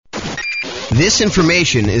This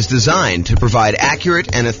information is designed to provide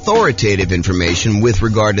accurate and authoritative information with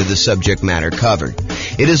regard to the subject matter covered.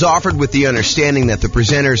 It is offered with the understanding that the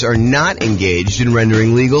presenters are not engaged in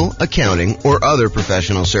rendering legal, accounting, or other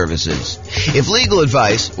professional services. If legal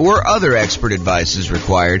advice or other expert advice is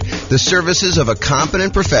required, the services of a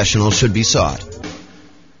competent professional should be sought.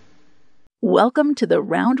 Welcome to the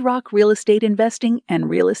Round Rock Real Estate Investing and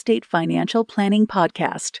Real Estate Financial Planning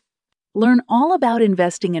Podcast. Learn all about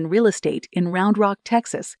investing in real estate in Round Rock,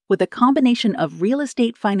 Texas, with a combination of real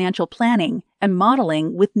estate financial planning and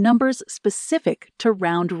modeling with numbers specific to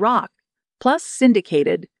Round Rock, plus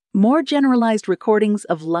syndicated, more generalized recordings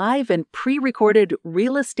of live and pre-recorded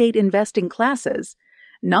real estate investing classes,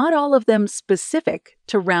 not all of them specific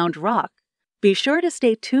to Round Rock. Be sure to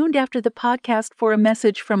stay tuned after the podcast for a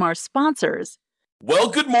message from our sponsors. Well,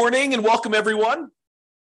 good morning and welcome, everyone.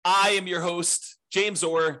 I am your host, James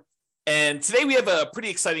Orr. And today we have a pretty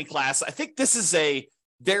exciting class. I think this is a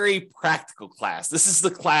very practical class. This is the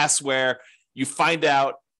class where you find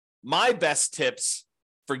out my best tips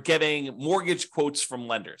for getting mortgage quotes from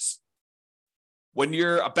lenders. When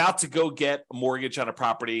you're about to go get a mortgage on a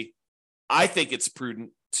property, I think it's prudent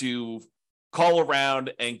to call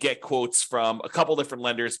around and get quotes from a couple different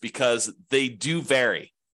lenders because they do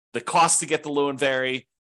vary. The cost to get the loan vary.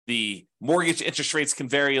 The mortgage interest rates can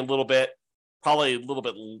vary a little bit, probably a little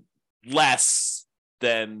bit less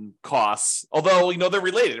than costs, although they're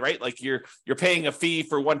related, right? Like you're paying a fee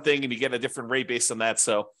for one thing and you get a different rate based on that,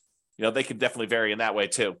 so they can definitely vary in that way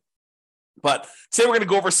too. But today we're going to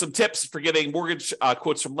go over some tips for getting mortgage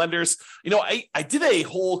quotes from lenders. I did a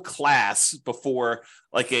whole class before,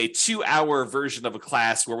 like a 2-hour version of a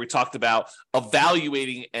class where we talked about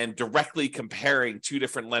evaluating and directly comparing 2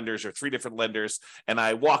 different lenders or 3 different lenders, and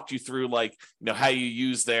I walked you through how you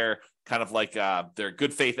use their kind of like their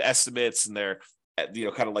good faith estimates and their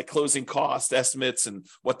kind of like closing cost estimates and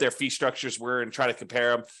what their fee structures were and try to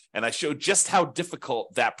compare them. And I showed just how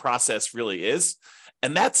difficult that process really is.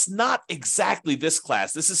 And that's not exactly this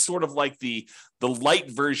class. This is sort of like the light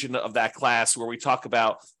version of that class where we talk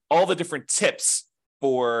about all the different tips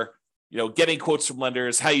for getting quotes from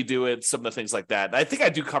lenders, how you do it, some of the things like that. And I think I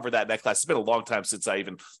do cover that in that class. It's been a long time since I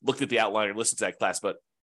even looked at the outline or listened to that class, but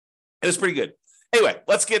it was pretty good. Anyway,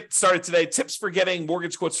 let's get started today. Tips for getting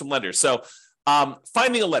mortgage quotes from lenders. So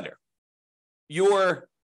finding a lender. Your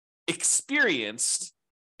experienced,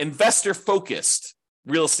 investor-focused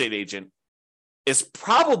real estate agent is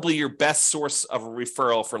probably your best source of a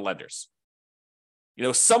referral for lenders.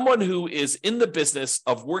 Someone who is in the business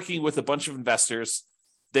of working with a bunch of investors,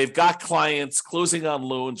 they've got clients closing on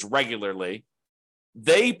loans regularly.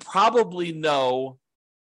 They probably know,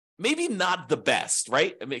 maybe not the best,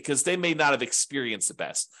 right? Because they may not have experienced the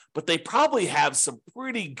best, but they probably have some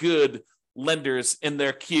pretty good lenders in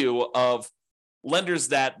their queue of lenders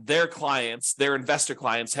that their clients, their investor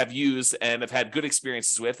clients have used and have had good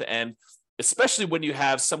experiences with. And especially when you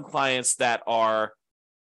have some clients that are,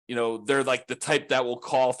 they're like the type that will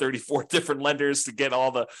call 34 different lenders to get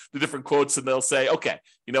all the different quotes. And they'll say, okay,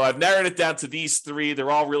 I've narrowed it down to these 3.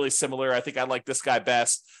 They're all really similar. I think I like this guy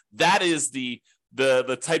best. That is the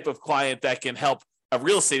type of client that can help a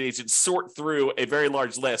real estate agent sort through a very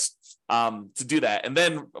large list to do that. And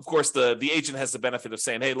then, of course, the agent has the benefit of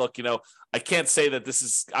saying, hey, look, I can't say that this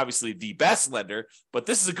is obviously the best lender, but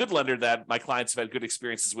this is a good lender that my clients have had good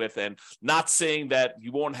experiences with, and not saying that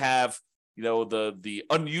you won't have, the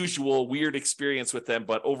unusual, weird experience with them,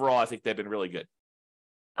 but overall, I think they've been really good.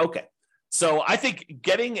 Okay. So I think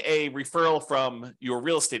getting a referral from your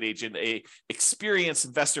real estate agent, a experienced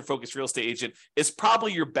investor-focused real estate agent, is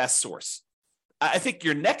probably your best source. I think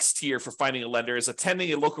your next tier for finding a lender is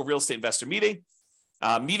attending a local real estate investor meeting,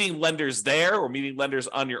 meeting lenders there or meeting lenders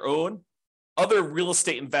on your own, other real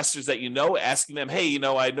estate investors that asking them, hey,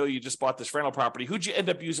 I know you just bought this rental property. Who'd you end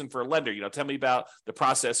up using for a lender? Tell me about the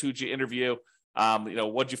process. Who'd you interview?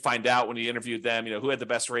 What'd you find out when you interviewed them? Who had the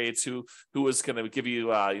best rates? Who was going to give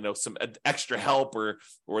you, some extra help or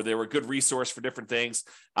they were a good resource for different things.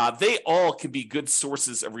 They all can be good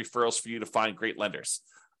sources of referrals for you to find great lenders.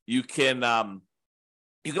 You can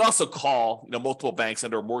also call, multiple banks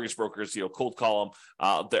and or mortgage brokers, cold call them.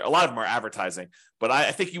 A lot of them are advertising, but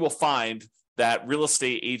I think you will find that real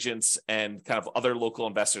estate agents and kind of other local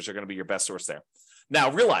investors are going to be your best source there.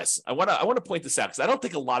 Now, realize, I want to point this out because I don't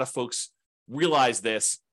think a lot of folks realize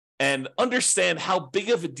this and understand how big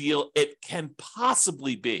of a deal it can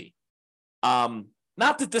possibly be.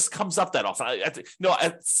 Not that this comes up that often.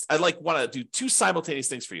 I want to do 2 simultaneous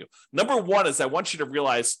things for you. Number one is I want you to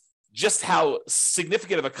realize just how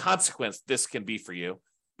significant of a consequence this can be for you.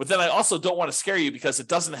 But then I also don't want to scare you because it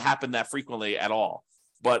doesn't happen that frequently at all.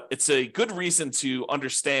 but it's a good reason to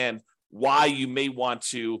understand why you may want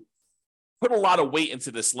to put a lot of weight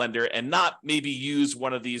into this lender and not maybe use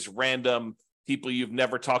one of these random people you've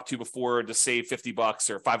never talked to before to save $50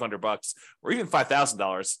 or $500 or even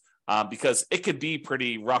 $5,000, because it could be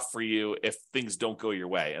pretty rough for you if things don't go your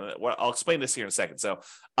way. And I'll explain this here in a second. So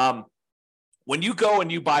when you go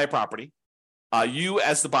and you buy a property, you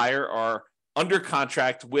as the buyer are under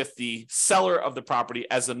contract with the seller of the property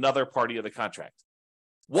as another party of the contract.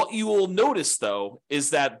 What you will notice, though,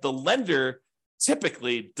 is that the lender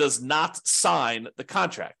typically does not sign the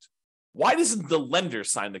contract. Why doesn't the lender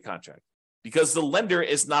sign the contract? Because the lender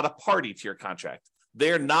is not a party to your contract.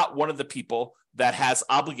 They're not one of the people that has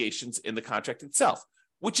obligations in the contract itself,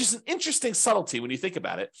 which is an interesting subtlety when you think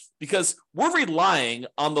about it, because we're relying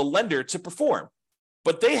on the lender to perform,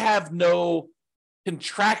 but they have no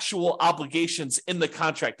contractual obligations in the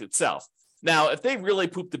contract itself. Now, if they really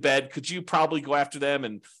poop the bed, could you probably go after them?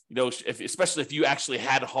 And, especially if you actually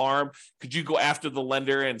had harm, could you go after the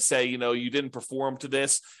lender and say, you didn't perform to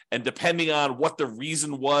this? And depending on what the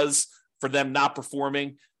reason was for them not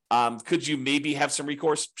performing, could you maybe have some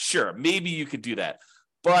recourse? Sure, maybe you could do that.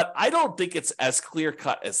 But I don't think it's as clear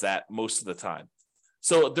cut as that most of the time.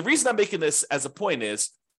 So the reason I'm making this as a point is,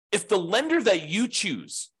 if the lender that you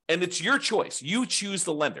choose, and it's your choice, you choose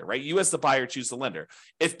the lender, right? You as the buyer choose the lender.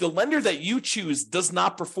 If the lender that you choose does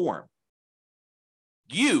not perform,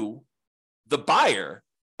 you, the buyer,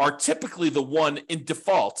 are typically the one in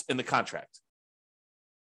default in the contract.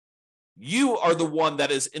 You are the one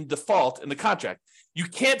that is in default in the contract. You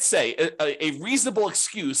can't say a reasonable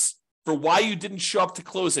excuse for why you didn't show up to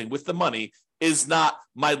closing with the money is not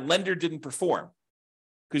my lender didn't perform,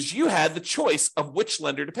 because you had the choice of which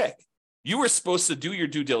lender to pick. You were supposed to do your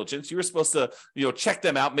due diligence. You were supposed to, check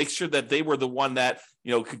them out, make sure that they were the one that,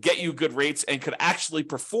 could get you good rates and could actually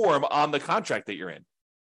perform on the contract that you're in.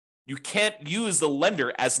 You can't use the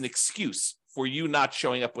lender as an excuse for you not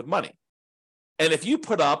showing up with money. And if you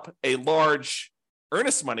put up a large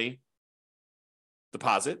earnest money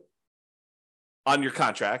deposit on your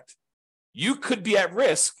contract, you could be at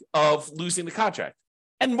risk of losing the contract.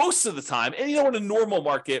 And most of the time, and in a normal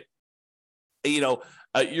market,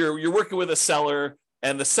 you're working with a seller,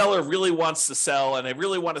 and the seller really wants to sell, and they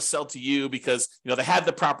really want to sell to you because they had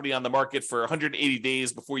the property on the market for 180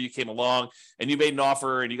 days before you came along, and you made an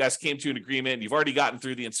offer, and you guys came to an agreement, and you've already gotten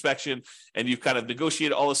through the inspection, and you've kind of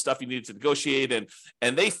negotiated all the stuff you needed to negotiate,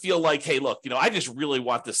 and they feel like, hey, look, I just really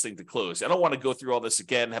want this thing to close. I don't want to go through all this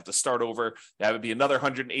again, have to start over, have it be another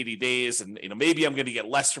 180 days, and maybe I'm going to get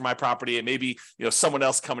less for my property, and maybe someone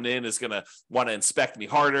else coming in is going to want to inspect me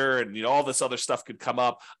harder, and all this other stuff could come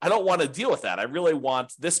up. I don't want to deal with that. I really want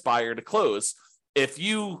this buyer to close. If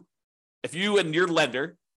you and your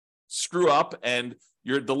lender screw up and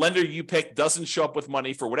the lender you pick doesn't show up with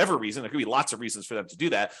money for whatever reason, there could be lots of reasons for them to do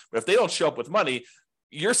that, but if they don't show up with money,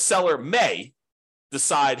 your seller may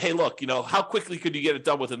decide, hey, look, how quickly could you get it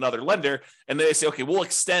done with another lender? And they say, okay, we'll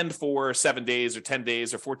extend for 7 days or 10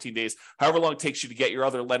 days or 14 days, however long it takes you to get your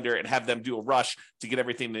other lender, and have them do a rush to get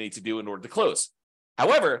everything they need to do in order to close.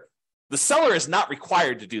 However, the seller is not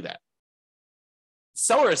required to do that.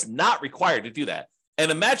 Seller is not required to do that.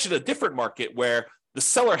 And imagine a different market where the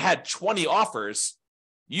seller had 20 offers,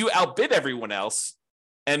 you outbid everyone else,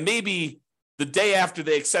 and maybe the day after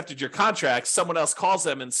they accepted your contract, someone else calls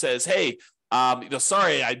them and says, hey,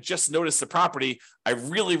 sorry, I just noticed the property. I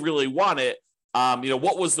really, really want it.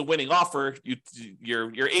 What was the winning offer?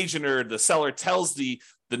 Your agent or the seller tells the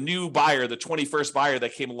new buyer, the 21st buyer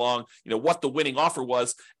that came along, what the winning offer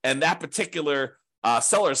was. And that particular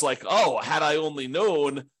seller's like, oh, had I only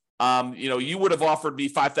known, you would have offered me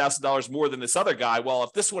 $5,000 more than this other guy. Well,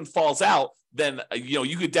 if this one falls out, then,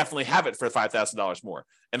 you could definitely have it for $5,000 more.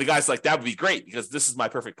 And the guy's like, that would be great because this is my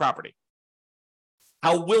perfect property.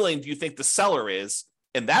 How willing do you think the seller is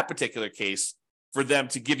in that particular case for them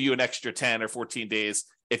to give you an extra 10 or 14 days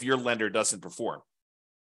if your lender doesn't perform?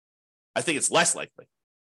 I think it's less likely.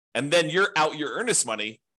 And then you're out your earnest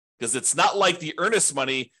money, because it's not like the earnest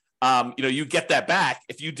money, you get that back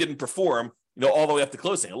if you didn't perform, all the way up to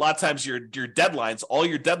closing. A lot of times your deadlines, all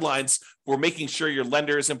your deadlines for making sure your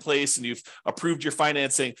lender is in place and you've approved your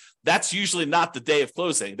financing, that's usually not the day of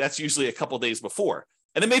closing. That's usually a couple of days before.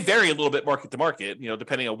 And it may vary a little bit market to market,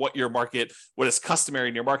 depending on what is customary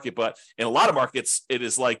in your market. But in a lot of markets, it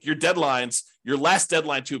is like your deadlines, your last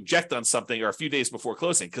deadline to object on something are a few days before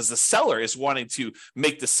closing, because the seller is wanting to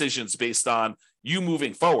make decisions based on you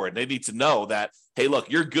moving forward. They need to know that, hey,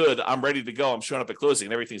 look, you're good. I'm ready to go. I'm showing up at closing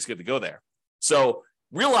and everything's good to go there. So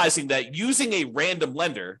realizing that using a random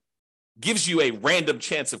lender gives you a random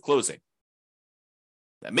chance of closing.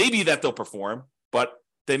 That maybe that they'll perform, but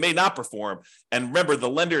They may not perform. And remember, the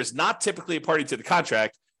lender is not typically a party to the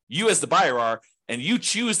contract. You as the buyer are, and you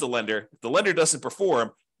choose the lender. If the lender doesn't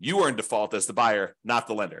perform, you are in default as the buyer, not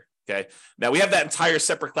the lender. Okay. Now we have that entire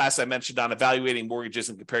separate class I mentioned on evaluating mortgages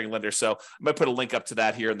and comparing lenders. So I'm going to put a link up to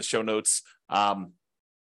that here in the show notes,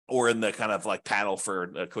 or in the kind of like panel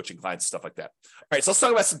for coaching clients, stuff like that. All right. So let's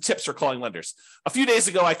talk about some tips for calling lenders. A few days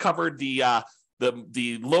ago, I covered the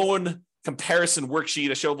loan comparison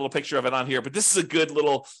worksheet. I showed a little picture of it on here, but this is a good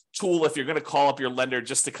little tool if you're going to call up your lender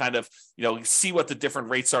just to kind of, see what the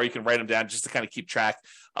different rates are. You can write them down just to kind of keep track,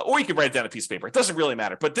 or you can write it down on a piece of paper. It doesn't really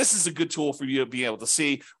matter, but this is a good tool for you to be able to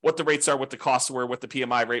see what the rates are, what the costs were, what the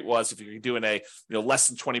PMI rate was, if you're doing a, less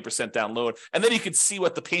than 20% down loan, and then you can see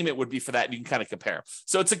what the payment would be for that. And you can kind of compare.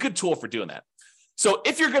 So it's a good tool for doing that. So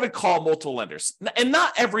if you're going to call multiple lenders, and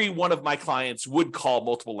not every one of my clients would call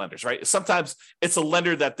multiple lenders, right? Sometimes it's a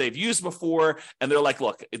lender that they've used before, and they're like,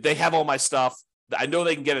 look, they have all my stuff. I know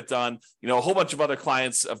they can get it done. A whole bunch of other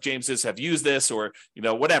clients of James's have used this, or,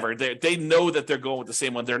 whatever. They know that they're going with the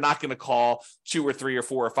same one. They're not going to call 2 or 3 or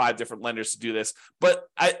 4 or 5 different lenders to do this. But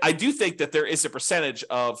I do think that there is a percentage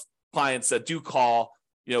of clients that do call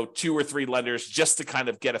 2 or 3 lenders just to kind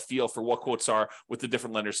of get a feel for what quotes are with the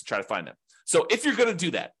different lenders to try to find them. So if you're going to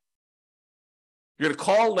do that, you're going to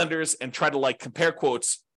call lenders and try to compare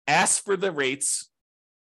quotes, ask for the rates,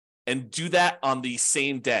 and do that on the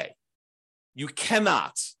same day. You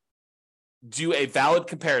cannot do a valid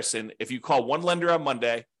comparison if you call one lender on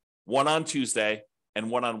Monday, one on Tuesday, and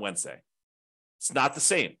one on Wednesday. It's not the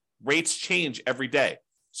same. Rates change every day.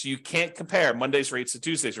 So you can't compare Monday's rates to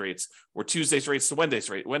Tuesday's rates, or Tuesday's rates to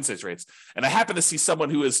Wednesday's rates. And I happen to see someone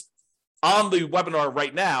who is on the webinar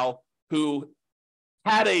right now who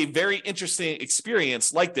had a very interesting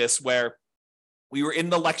experience like this, where we were in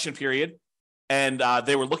the election period, and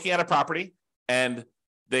they were looking at a property, and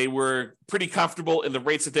they were pretty comfortable in the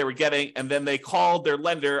rates that they were getting. And then they called their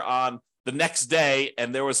lender on the next day,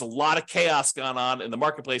 and there was a lot of chaos going on in the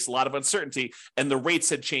marketplace, a lot of uncertainty, and the rates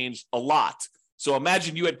had changed a lot. So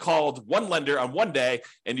imagine you had called one lender on one day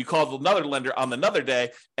and you called another lender on another day,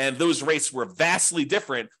 and those rates were vastly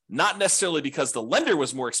different, not necessarily because the lender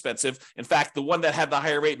was more expensive. In fact, the one that had the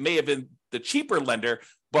higher rate may have been the cheaper lender,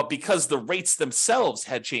 but because the rates themselves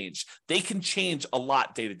had changed. They can change a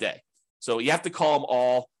lot day to day. So you have to call them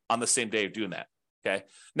all on the same day of doing that. Okay.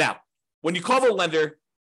 Now, when you call the lender,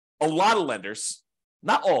 a lot of lenders,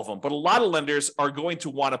 not all of them, but a lot of lenders are going to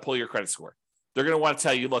want to pull your credit score. They're going to want to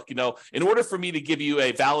tell you, look, in order for me to give you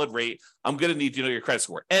a valid rate, I'm going to need to know your credit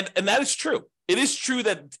score. And that is true. It is true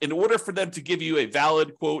that in order for them to give you a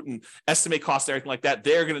valid quote and estimate cost, everything like that,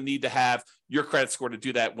 they're going to need to have your credit score to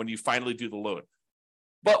do that when you finally do the loan.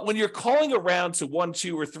 But when you're calling around to 1,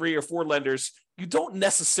 2, or 3 or 4 lenders, you don't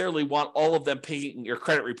necessarily want all of them paying your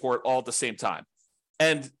credit report all at the same time.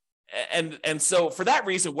 And so for that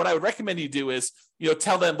reason, what I would recommend you do is,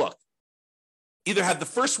 tell them, look, either have the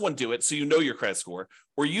first one do it so you know your credit score,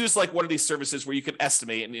 or use one of these services where you can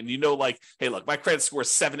estimate and hey, look, my credit score is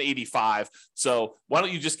 785. So why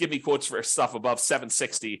don't you just give me quotes for stuff above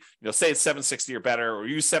 760? Say it's 760 or better, or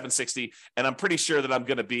use 760. And I'm pretty sure that I'm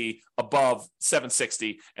going to be above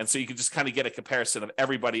 760. And so you can just kind of get a comparison of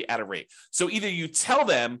everybody at a rate. So either you tell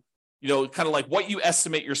them, kind of what you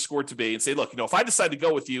estimate your score to be, and say, look, if I decide to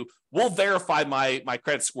go with you, we'll verify my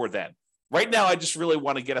credit score then. Right now, I just really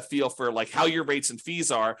want to get a feel for how your rates and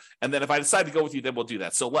fees are. And then if I decide to go with you, then we'll do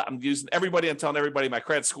that. So I'm telling everybody my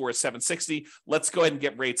credit score is 760. Let's go ahead and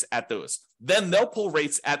get rates at those. Then they'll pull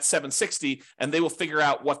rates at 760, and they will figure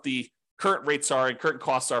out what the current rates are and current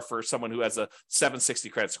costs are for someone who has a 760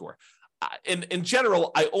 credit score. In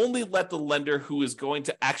general, I only let the lender who is going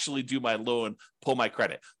to actually do my loan pull my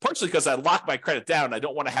credit, partially because I lock my credit down. And I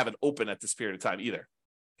don't want to have it open at this period of time either.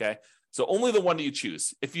 Okay. So only the one that you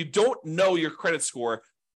choose. If you don't know your credit score,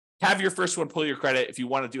 have your first one pull your credit if you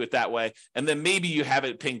want to do it that way. And then maybe you have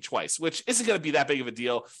it pinged twice, which isn't going to be that big of a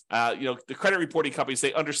deal. The credit reporting companies,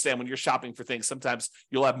 they understand when you're shopping for things, sometimes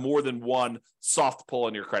you'll have more than one soft pull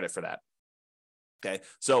on your credit for that. Okay.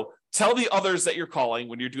 So tell the others that you're calling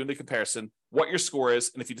when you're doing the comparison what your score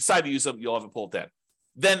is. And if you decide to use them, you'll have it pulled then.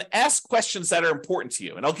 Then ask questions that are important to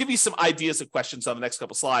you. And I'll give you some ideas of questions on the next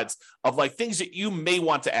couple slides of things that you may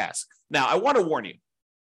want to ask. Now, I want to warn you.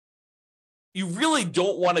 You really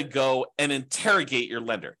don't want to go and interrogate your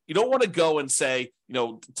lender. You don't want to go and say,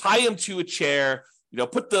 tie him to a chair,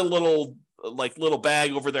 put the little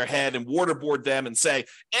bag over their head and waterboard them and say,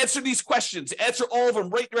 answer these questions, answer all of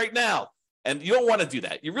them right now. And you don't want to do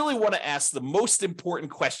that. You really want to ask the most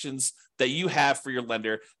important questions that you have for your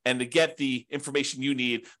lender and to get the information you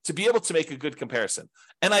need to be able to make a good comparison.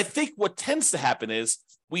 And I think what tends to happen is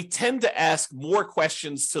we tend to ask more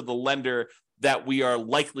questions to the lender that we are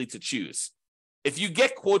likely to choose. If you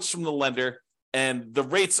get quotes from the lender and the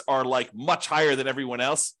rates are like much higher than everyone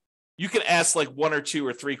else, you can ask like 1 or 2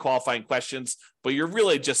 or 3 qualifying questions, but you're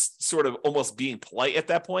really just sort of almost being polite at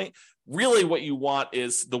that point. Really what you want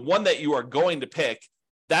is the one that you are going to pick.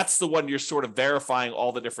 That's the one you're sort of verifying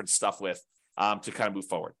all the different stuff with to kind of move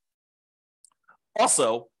forward.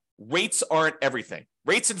 Also, rates aren't everything.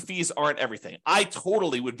 Rates and fees aren't everything. I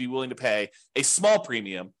totally would be willing to pay a small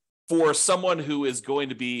premium for someone who is going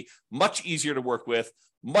to be much easier to work with,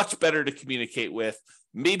 much better to communicate with,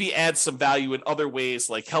 maybe add some value in other ways,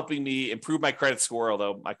 like helping me improve my credit score,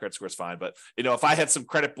 although my credit score is fine. But, if I had some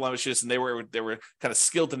credit blemishes and they were kind of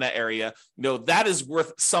skilled in that area, that is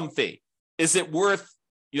worth some fee. Is it worth,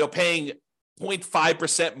 paying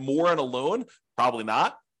 0.5% more on a loan? Probably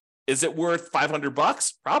not. Is it worth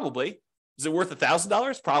 $500? Probably. Is it worth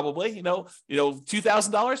 $1,000? Probably.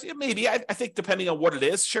 $2,000? Yeah, maybe. I think depending on what it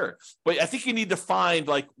is, sure. But I think you need to find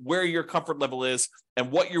like where your comfort level is and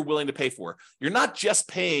what you're willing to pay for. You're not just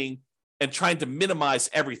paying and trying to minimize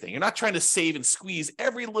everything. You're not trying to save and squeeze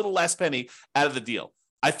every little last penny out of the deal.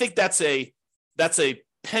 I think that's a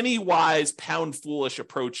penny wise, pound foolish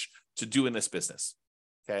approach to doing this business.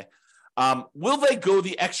 Okay. Will they go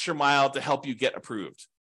the extra mile to help you get approved?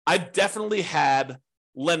 I've definitely had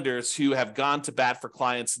lenders who have gone to bat for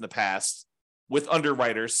clients in the past with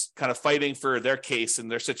underwriters kind of fighting for their case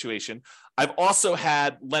and their situation. I've also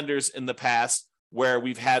had lenders in the past where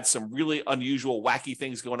we've had some really unusual, wacky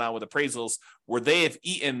things going on with appraisals where they have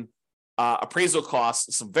eaten appraisal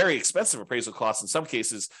costs, some very expensive appraisal costs in some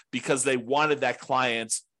cases, because they wanted that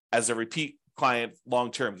client as a repeat client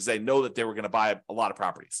long-term because they know that they were going to buy a lot of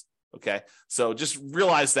properties. Okay. So just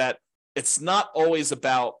realize that it's not always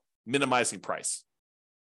about minimizing price.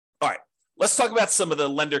 All right, let's talk about some of the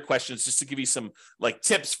lender questions just to give you some like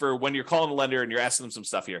tips for when you're calling a lender and you're asking them some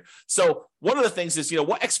stuff here. So one of the things is,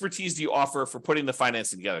 what expertise do you offer for putting the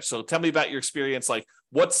financing together? So tell me about your experience, like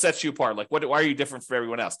what sets you apart? Like why are you different from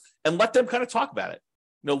everyone else? And let them kind of talk about it.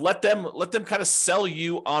 Let them kind of sell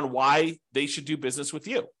you on why they should do business with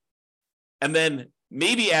you. And then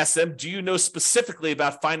maybe ask them, do you know specifically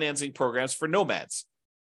about financing programs for nomads?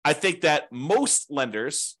 I think that most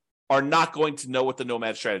lenders are not going to know what the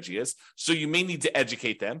nomad strategy is. So you may need to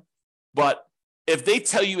educate them. But if they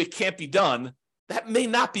tell you it can't be done, that may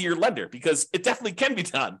not be your lender because it definitely can be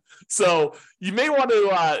done. So you may want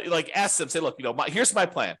to ask them, say, look, here's my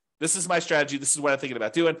plan. This is my strategy. This is what I'm thinking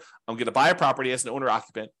about doing. I'm going to buy a property as an owner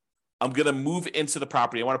occupant. I'm going to move into the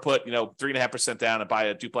property. I want to put, 3.5% down and buy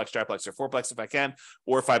a duplex, triplex, or fourplex if I can.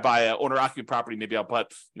 Or if I buy an owner occupant property, maybe I'll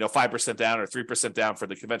put, 5% down or 3% down for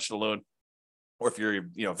the conventional loan. Or if you're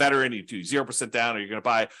a veteran, you do 0% down, or you're going to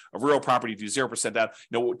buy a rural property, do 0% down.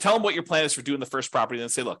 Tell them what your plan is for doing the first property, and then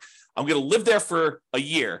say, look, I'm going to live there for a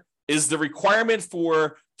year. Is the requirement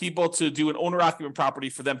for people to do an owner-occupant property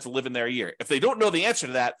for them to live in there a year? If they don't know the answer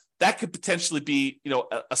to that, that could potentially be,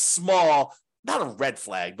 a small, not a red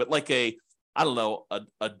flag, but like a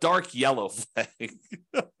dark yellow flag.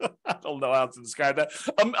 I don't know how to describe that.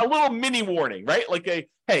 A little mini warning, right? Like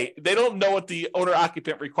hey, they don't know what the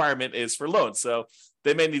owner-occupant requirement is for loans, so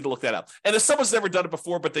they may need to look that up. And if someone's never done it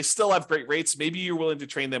before, but they still have great rates, maybe you're willing to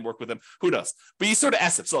train them, work with them. Who knows? But you sort of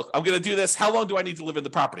ask them, so look, I'm going to do this. How long do I need to live in the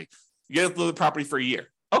property? You get to live in the property for a year.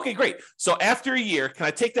 Okay, great. So after a year, can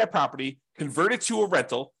I take that property, convert it to a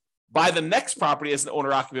rental, buy the next property as an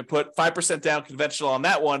owner-occupant, put 5% down conventional on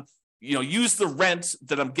that one, use the rent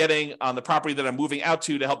that I'm getting on the property that I'm moving out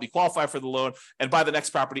to help me qualify for the loan and buy the next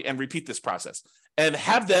property and repeat this process and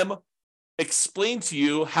have them explain to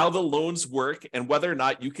you how the loans work and whether or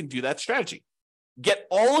not you can do that strategy. Get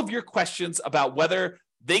all of your questions about whether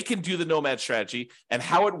they can do the nomad strategy and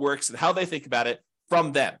how it works and how they think about it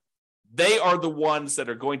from them. They are the ones that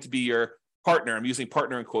are going to be your partner. I'm using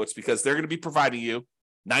partner in quotes because they're going to be providing you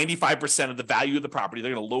 95% of the value of the property.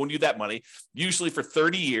 They're going to loan you that money, usually for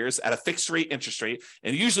 30 years at a fixed rate interest rate.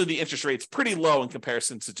 And usually the interest rate's pretty low in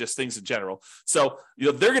comparison to just things in general. So,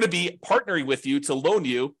 they're going to be partnering with you to loan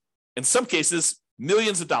you, in some cases,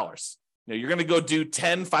 millions of dollars. You're going to go do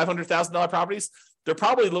 $500,000 properties. They're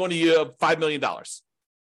probably loaning you $5 million.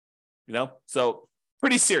 So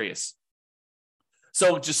pretty serious.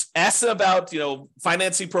 So just ask them about,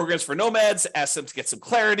 financing programs for nomads, ask them to get some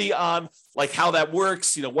clarity on like how that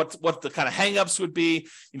works, what the kind of hangups would be,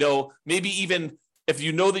 maybe even if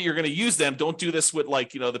you know that you're going to use them, don't do this with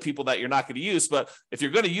the people that you're not going to use. But if you're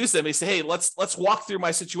going to use them, they say, hey, let's walk through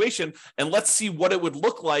my situation and let's see what it would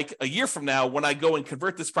look like a year from now when I go and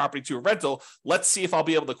convert this property to a rental. Let's see if I'll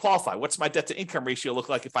be able to qualify. What's my debt to income ratio look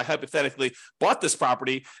like if I hypothetically bought this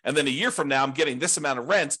property and then a year from now I'm getting this amount of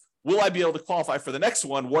rent? Will I be able to qualify for the next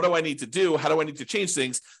one? What do I need to do? How do I need to change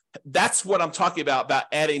things? That's what I'm talking about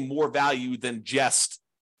adding more value than just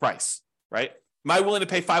price, right? Am I willing to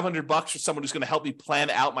pay $500 for someone who's going to help me plan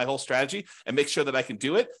out my whole strategy and make sure that I can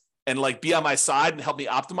do it and be on my side and help me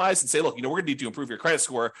optimize and say, look, we're going to need to improve your credit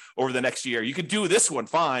score over the next year. You can do this one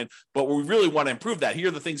fine, but we really want to improve that. Here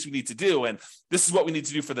are the things we need to do. And this is what we need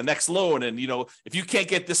to do for the next loan. And, if you can't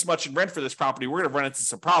get this much in rent for this property, we're going to run into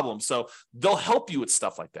some problems. So they'll help you with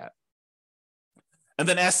stuff like that. And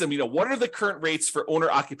then ask them, what are the current rates for owner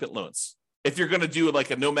occupant loans? If you're going to do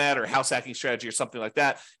a nomad or house hacking strategy or something like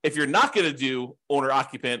that. If you're not going to do owner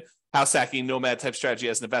occupant, house hacking, nomad type strategy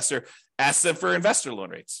as an investor, ask them for investor loan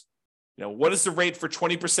rates. What is the rate for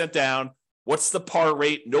 20% down? What's the par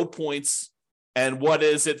rate? No points. And what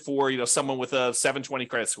is it for, someone with a 720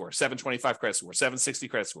 credit score, 725 credit score, 760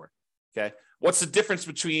 credit score? Okay. What's the difference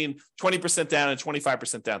between 20% down and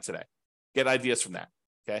 25% down today? Get ideas from that.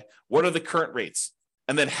 Okay. What are the current rates?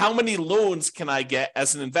 And then how many loans can I get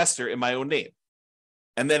as an investor in my own name?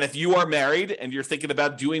 And then if you are married and you're thinking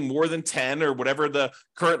about doing more than 10 or whatever the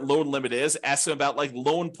current loan limit is, ask them about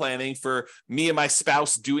loan planning for me and my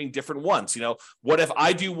spouse doing different ones. What if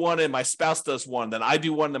I do one and my spouse does one, then I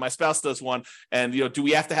do one and my spouse does one? And, do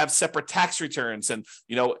we have to have separate tax returns? And,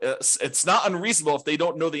 it's not unreasonable if they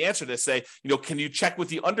don't know the answer to say, can you check with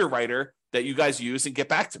the underwriter that you guys use and get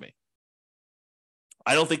back to me?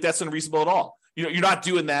 I don't think that's unreasonable at all. You're not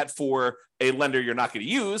doing that for a lender you're not going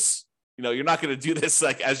to use. You're not going to do this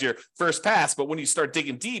as your first pass, but when you start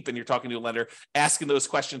digging deep and you're talking to a lender, asking those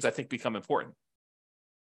questions, I think, become important.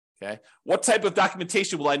 Okay. What type of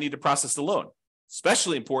documentation will I need to process the loan?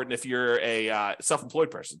 Especially important if you're a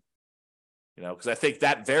self-employed person, because I think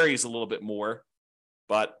that varies a little bit more,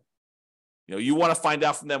 but you want to find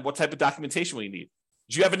out from them what type of documentation will you need.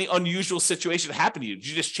 Did you have any unusual situation happen to you? Did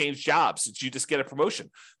you just change jobs? Did you just get a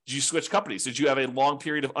promotion? Did you switch companies? Did you have a long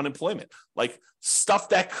period of unemployment? Stuff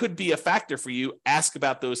that could be a factor for you, ask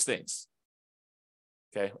about those things.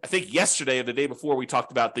 Okay. I think yesterday or the day before we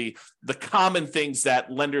talked about the common things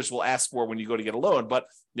that lenders will ask for when you go to get a loan, but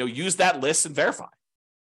use that list and verify.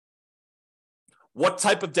 What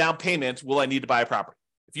type of down payment will I need to buy a property?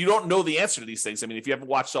 If you don't know the answer to these things, if you haven't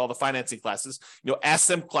watched all the financing classes, ask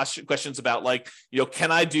them questions about can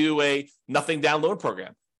I do a nothing down loan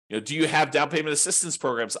program? Do you have down payment assistance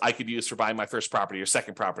programs I could use for buying my first property or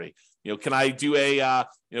second property? Can I do a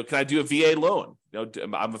VA loan?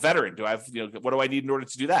 I'm a veteran. Do I have, what do I need in order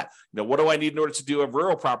to do that? What do I need in order to do a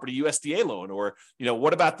rural property USDA loan? Or,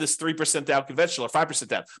 what about this 3% down conventional or 5%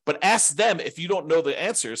 down? But ask them, if you don't know the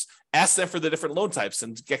answers, ask them for the different loan types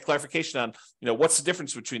and get clarification on, what's the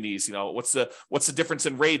difference between these? What's the difference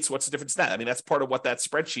in rates? What's the difference in that? That's part of what that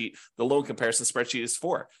spreadsheet, the loan comparison spreadsheet, is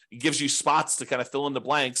for. It gives you spots to kind of fill in the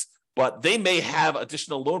blanks, but they may have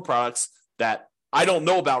additional loan products that I don't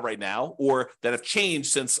know about right now, or that have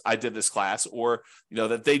changed since I did this class, or,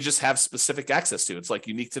 that they just have specific access to. It's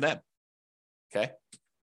unique to them. Okay.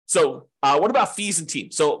 So what about fees and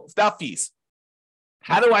team? So about fees,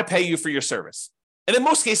 how do I pay you for your service? And in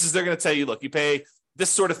most cases, they're going to tell you, look, you pay this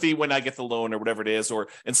sort of fee when I get the loan or whatever it is, or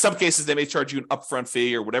in some cases, they may charge you an upfront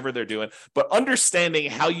fee or whatever they're doing, but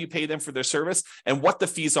understanding how you pay them for their service and what the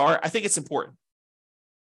fees are, I think it's important.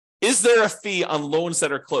 Is there a fee on loans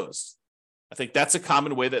that are closed? I think that's a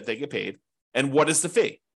common way that they get paid. And what is the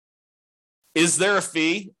fee? Is there a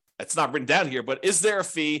fee? It's not written down here, but is there a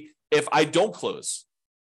fee if I don't close?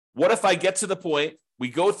 What if I get to the point, we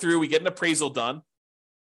go through, we get an appraisal done,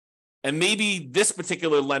 and maybe this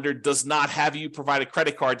particular lender does not have you provide a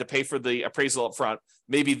credit card to pay for the appraisal up front.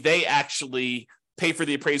 Maybe they actually pay for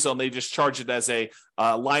the appraisal and they just charge it as a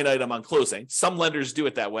line item on closing. Some lenders do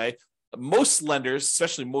it that way. Most lenders,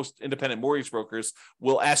 especially most independent mortgage brokers,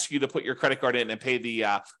 will ask you to put your credit card in and pay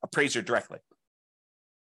the appraiser directly.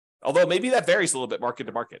 Although maybe that varies a little bit market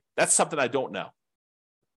to market. That's something I don't know.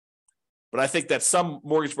 But I think that some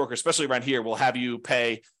mortgage brokers, especially around here, will have you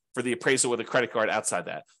pay for the appraisal with a credit card outside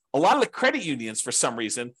that. A lot of the credit unions, for some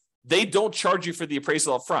reason, they don't charge you for the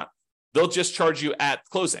appraisal up front. They'll just charge you at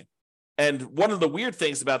closing. And one of the weird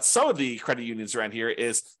things about some of the credit unions around here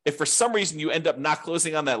is if for some reason you end up not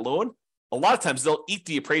closing on that loan, a lot of times they'll eat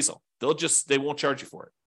the appraisal. They won't charge you for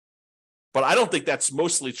it. But I don't think that's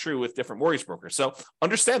mostly true with different mortgage brokers. So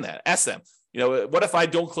understand that. Ask them, what if I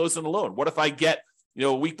don't close on the loan? What if I get,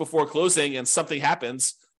 a week before closing and something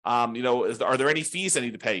happens Are there any fees I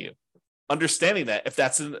need to pay you? Understanding that if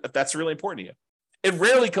that's really important to you. It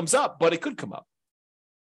rarely comes up, but it could come up.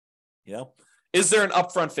 Is there an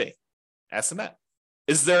upfront fee? Ask them that.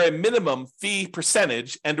 Is there a minimum fee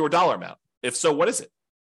percentage and or dollar amount? If so, what is it?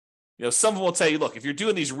 Some of them will tell you, look, if you're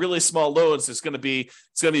doing these really small loans, it's going to be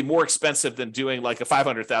more expensive than doing like a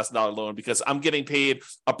 $500,000 loan because I'm getting paid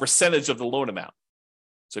a percentage of the loan amount.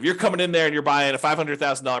 So if you're coming in there and you're buying a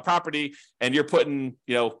 $500,000 property and you're putting,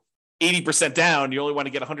 80% down, you only want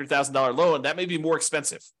to get a $100,000 loan, that may be more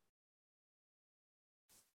expensive.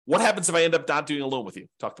 What happens if I end up not doing a loan with you?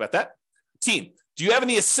 Talked about that. Team, do you have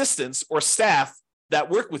any assistants or staff that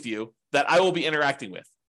work with you that I will be interacting with?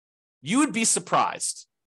 You would be surprised.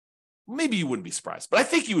 Maybe you wouldn't be surprised, but I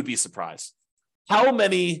think you would be surprised how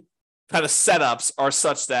many kind of setups are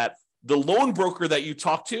such that the loan broker that you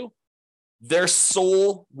talk to, their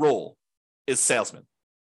sole role is salesman.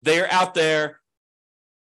 They are out there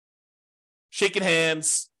shaking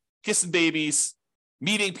hands, kissing babies,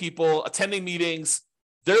 meeting people, attending meetings.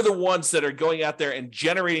 They're the ones that are going out there and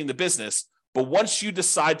generating the business. But once you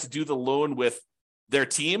decide to do the loan with their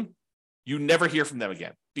team, you never hear from them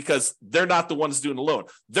again because they're not the ones doing the loan.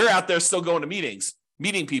 They're out there still going to meetings,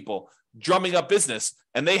 meeting people, drumming up business,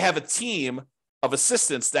 and they have a team of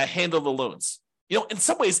assistants that handle the loans. In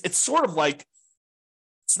some ways, it's sort of like,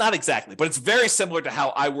 it's not exactly, but it's very similar to how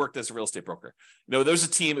I worked as a real estate broker. There's a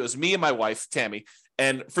team, it was me and my wife, Tammy,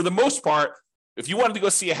 and for the most part, if you wanted to go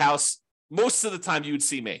see a house, most of the time you would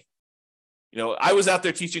see me. I was out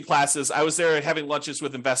there teaching classes. I was there having lunches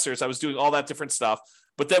with investors. I was doing all that different stuff.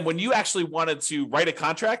 But then when you actually wanted to write a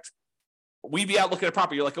contract, we'd be out looking at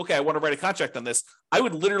property. You're like, okay, I want to write a contract on this. I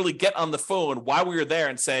would literally get on the phone while we were there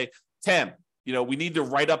and say, Tam, we need to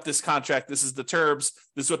write up this contract. This is the terms.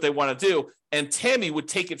 This is what they want to do. And Tammy would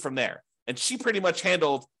take it from there. And she pretty much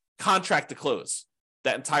handled contract to close,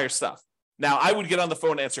 that entire stuff. Now, I would get on the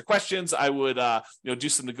phone and answer questions. I would, do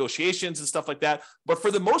some negotiations and stuff like that. But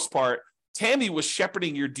for the most part, Tammy was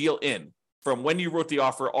shepherding your deal in from when you wrote the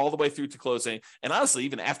offer all the way through to closing, and honestly,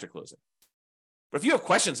 even after closing. But if you have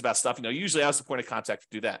questions about stuff, usually I was the point of contact to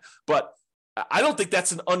do that. But I don't think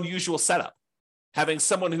that's an unusual setup. Having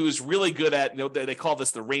someone who's really good at, they call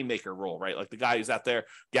this the rainmaker role, right? Like the guy who's out there,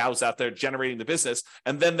 gal who's out there generating the business.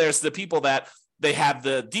 And then there's the people that they have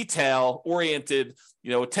the detail-oriented,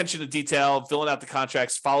 attention to detail, filling out the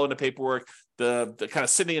contracts, following the paperwork, the kind of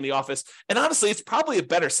sitting in the office. And honestly, it's probably a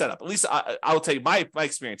better setup. At least I will tell you my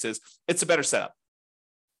experience is it's a better setup.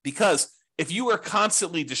 Because if you are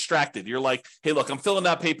constantly distracted, you're like, hey, look, I'm filling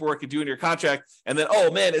out paperwork and doing your contract. And then,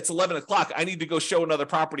 oh man, it's 11 o'clock. I need to go show another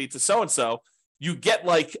property to so-and-so. You get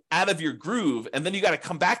like out of your groove and then you got to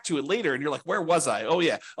come back to it later. And you're like, where was I? Oh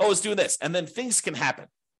yeah. Oh, I was doing this. And then things can happen.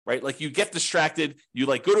 Right? Like you get distracted, you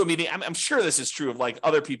like go to a meeting. I'm sure this is true of like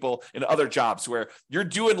other people in other jobs where you're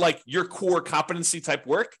doing like your core competency type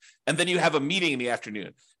work. And then you have a meeting in the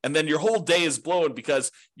afternoon and then your whole day is blown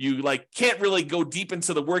because you like can't really go deep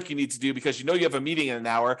into the work you need to do because you have a meeting in an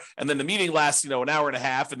hour and then the meeting lasts, an hour and a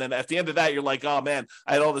half. And then at the end of that, you're like, oh man,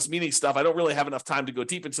 I had all this meeting stuff. I don't really have enough time to go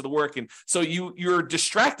deep into the work. And so you're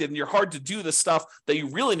distracted and you're hard to do the stuff that you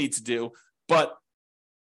really need to do. But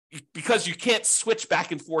because you can't switch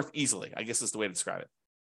back and forth easily, I guess is the way to describe it.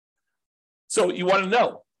 So you want to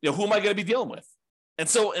know, who am I going to be dealing with? And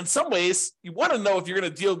so in some ways, you want to know if you're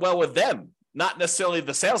going to deal well with them, not necessarily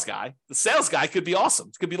the sales guy. The sales guy could be awesome.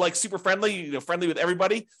 It could be like super friendly, friendly with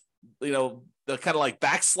everybody, the kind of like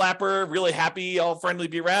back slapper, really happy, all friendly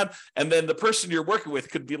to be around. And then the person you're working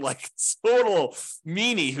with could be like total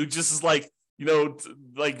meanie who just is like,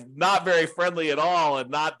 like not very friendly at all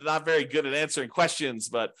and not very good at answering questions.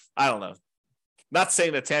 But I don't know. Not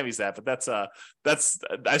saying that Tammy's that, but that's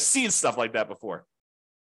I've seen stuff like that before.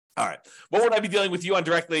 All right. What would I be dealing with you on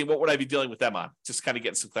directly? And what would I be dealing with them on? Just kind of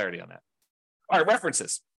getting some clarity on that. All right.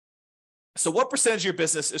 References. So what percentage of your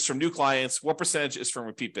business is from new clients? What percentage is from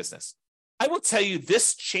repeat business? I will tell you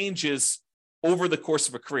this changes over the course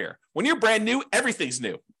of a career. When you're brand new, everything's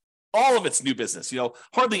new. All of it's new business.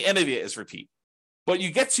 Hardly any of it is repeat. But you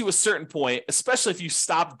get to a certain point, especially if you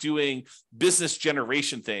stop doing business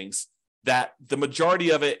generation things, that the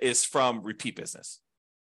majority of it is from repeat business.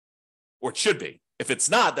 Or it should be. If it's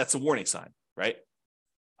not, that's a warning sign, right?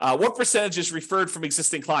 What percentage is referred from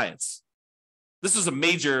existing clients? This was a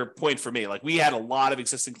major point for me. Like we had a lot of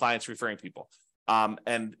existing clients referring people.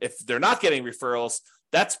 And if they're not getting referrals,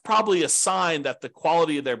 that's probably a sign that the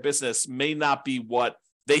quality of their business may not be what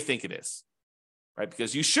they think it is, right?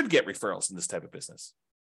 Because you should get referrals in this type of business.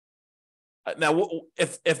 Now,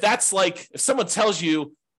 if that's like, if someone tells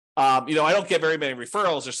you, I don't get very many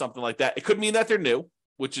referrals or something like that, it could mean that they're new,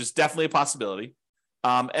 which is definitely a possibility.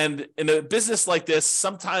 And in a business like this,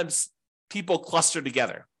 sometimes people cluster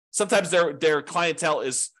together. Sometimes their clientele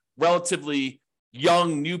is relatively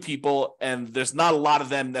young, new people, and there's not a lot of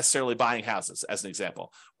them necessarily buying houses, as an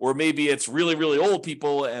example. Or maybe it's really, really old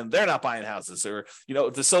people and they're not buying houses. Or,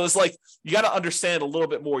 so it's like, you got to understand a little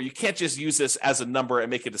bit more. You can't just use this as a number and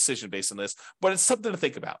make a decision based on this, but it's something to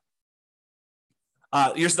think about.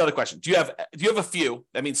 Here's another question. Do you have a few,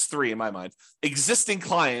 that means 3 in my mind, existing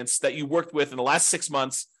clients that you worked with in the last 6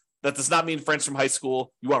 months? That does not mean friends from high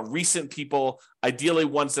school. You want recent people, ideally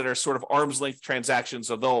ones that are sort of arm's length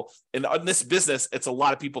transactions, although in this business, it's a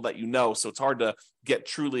lot of people that you know, so it's hard to get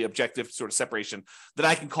truly objective sort of separation that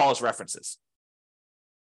I can call as references.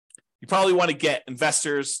 You probably want to get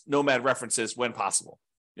investors, nomad references when possible.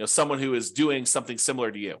 Someone who is doing something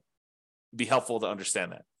similar to you. It'd be helpful to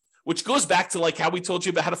understand that. Which goes back to like how we told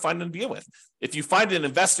you about how to find them to begin with. If you find an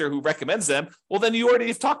investor who recommends them, well, then you already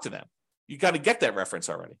have talked to them. You got to get that reference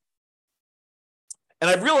already. And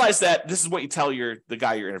I've realized that this is what you tell the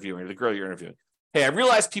guy you're interviewing or the girl you're interviewing. Hey, I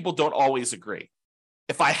realize people don't always agree.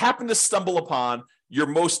 If I happen to stumble upon your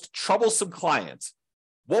most troublesome client,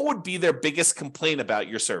 what would be their biggest complaint about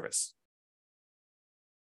your service?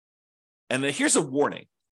 And then here's a warning.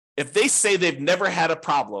 If they say they've never had a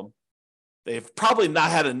problem, they've probably not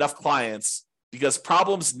had enough clients because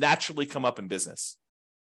problems naturally come up in business.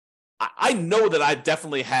 I know that I've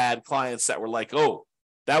definitely had clients that were like, oh,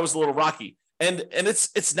 that was a little rocky. And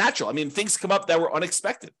it's natural. I mean, things come up that were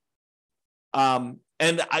unexpected. And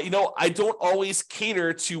I don't always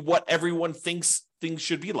cater to what everyone thinks things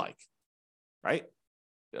should be like, right?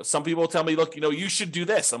 Some people tell me, look, you should do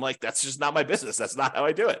this. I'm like, that's just not my business. That's not how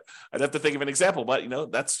I do it. I'd have to think of an example, but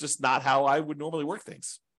that's just not how I would normally work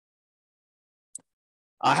things.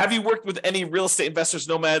 Have you worked with any real estate investors,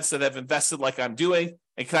 nomads that have invested like I'm doing?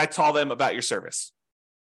 And can I tell them about your service?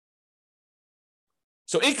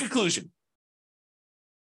 So in conclusion,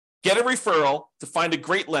 get a referral to find a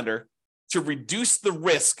great lender to reduce the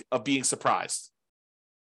risk of being surprised.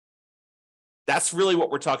 That's really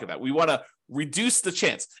what we're talking about. We want to reduce the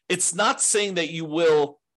chance. It's not saying that you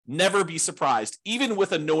will never be surprised, even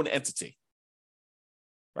with a known entity,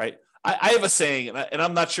 right? I have a saying, and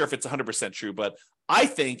I'm not sure if it's 100% true, but I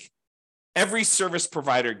think every service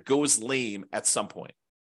provider goes lame at some point.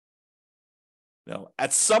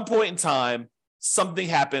 At some point in time, something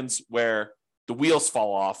happens where the wheels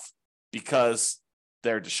fall off because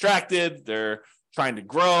they're distracted, they're trying to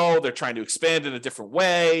grow, they're trying to expand in a different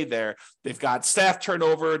way, they've got staff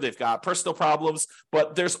turnover, they've got personal problems,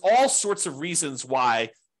 but there's all sorts of reasons why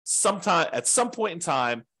at some point in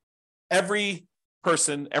time, every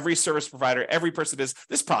person, every service provider, every person this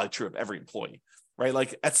is probably true of every employee, right?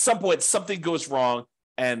 Like at some point, something goes wrong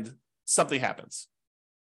and something happens.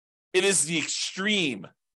 It is the extreme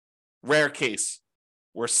rare case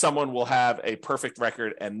where someone will have a perfect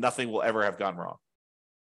record and nothing will ever have gone wrong.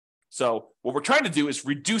 So what we're trying to do is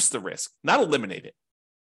reduce the risk, not eliminate it.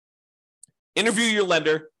 Interview your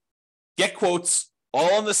lender, get quotes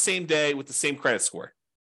all on the same day with the same credit score.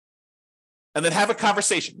 And then have a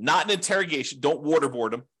conversation, not an interrogation. Don't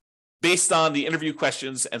waterboard them based on the interview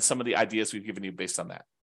questions and some of the ideas we've given you based on that.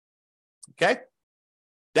 Okay?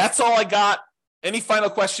 That's all I got. Any final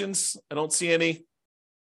questions? I don't see any.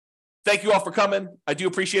 Thank you all for coming. I do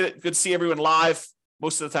appreciate it. Good to see everyone live.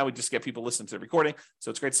 Most of the time, we just get people listening to the recording, so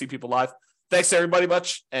it's great to see people live. Thanks, everybody,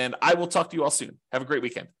 much, and I will talk to you all soon. Have a great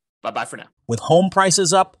weekend. Bye-bye for now. With home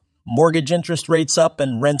prices up, mortgage interest rates up,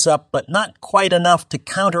 and rents up, but not quite enough to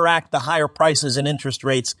counteract the higher prices and interest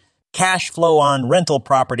rates, cash flow on rental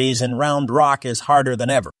properties in Round Rock is harder than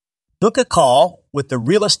ever. Book a call with the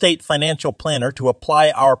Real Estate Financial Planner to apply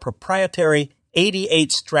our proprietary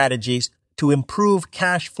 88 strategies to improve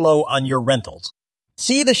cash flow on your rentals.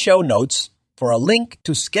 See the show notes for a link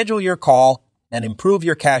to schedule your call and improve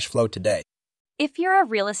your cash flow today. If you're a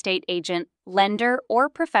real estate agent, lender, or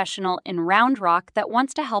professional in Round Rock that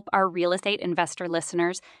wants to help our real estate investor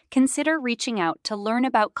listeners, consider reaching out to learn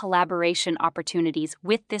about collaboration opportunities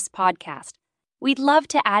with this podcast. We'd love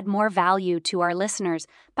to add more value to our listeners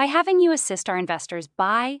by having you assist our investors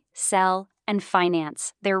buy, sell, and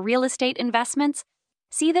finance their real estate investments.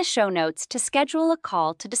 See the show notes to schedule a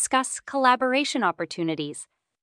call to discuss collaboration opportunities.